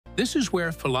This is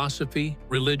where philosophy,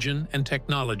 religion, and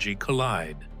technology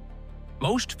collide.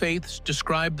 Most faiths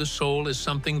describe the soul as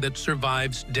something that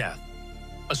survives death,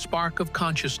 a spark of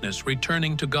consciousness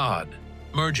returning to God,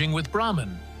 merging with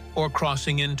Brahman, or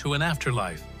crossing into an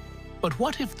afterlife. But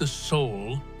what if the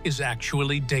soul is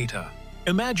actually data?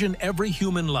 Imagine every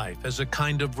human life as a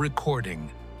kind of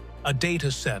recording, a data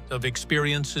set of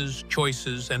experiences,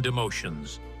 choices, and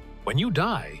emotions. When you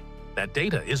die, that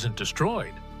data isn't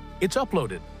destroyed. It's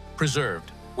uploaded, preserved.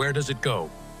 Where does it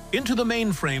go? Into the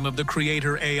mainframe of the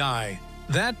creator AI.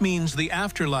 That means the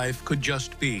afterlife could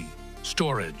just be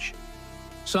storage.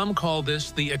 Some call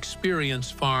this the experience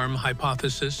farm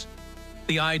hypothesis,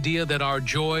 the idea that our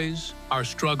joys, our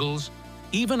struggles,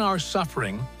 even our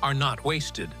suffering are not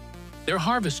wasted. They're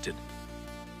harvested,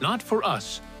 not for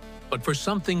us, but for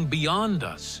something beyond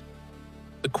us.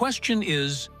 The question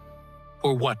is,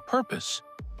 for what purpose?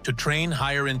 To train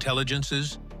higher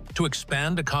intelligences? To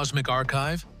expand a cosmic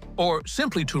archive? Or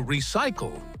simply to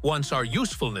recycle once our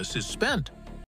usefulness is spent?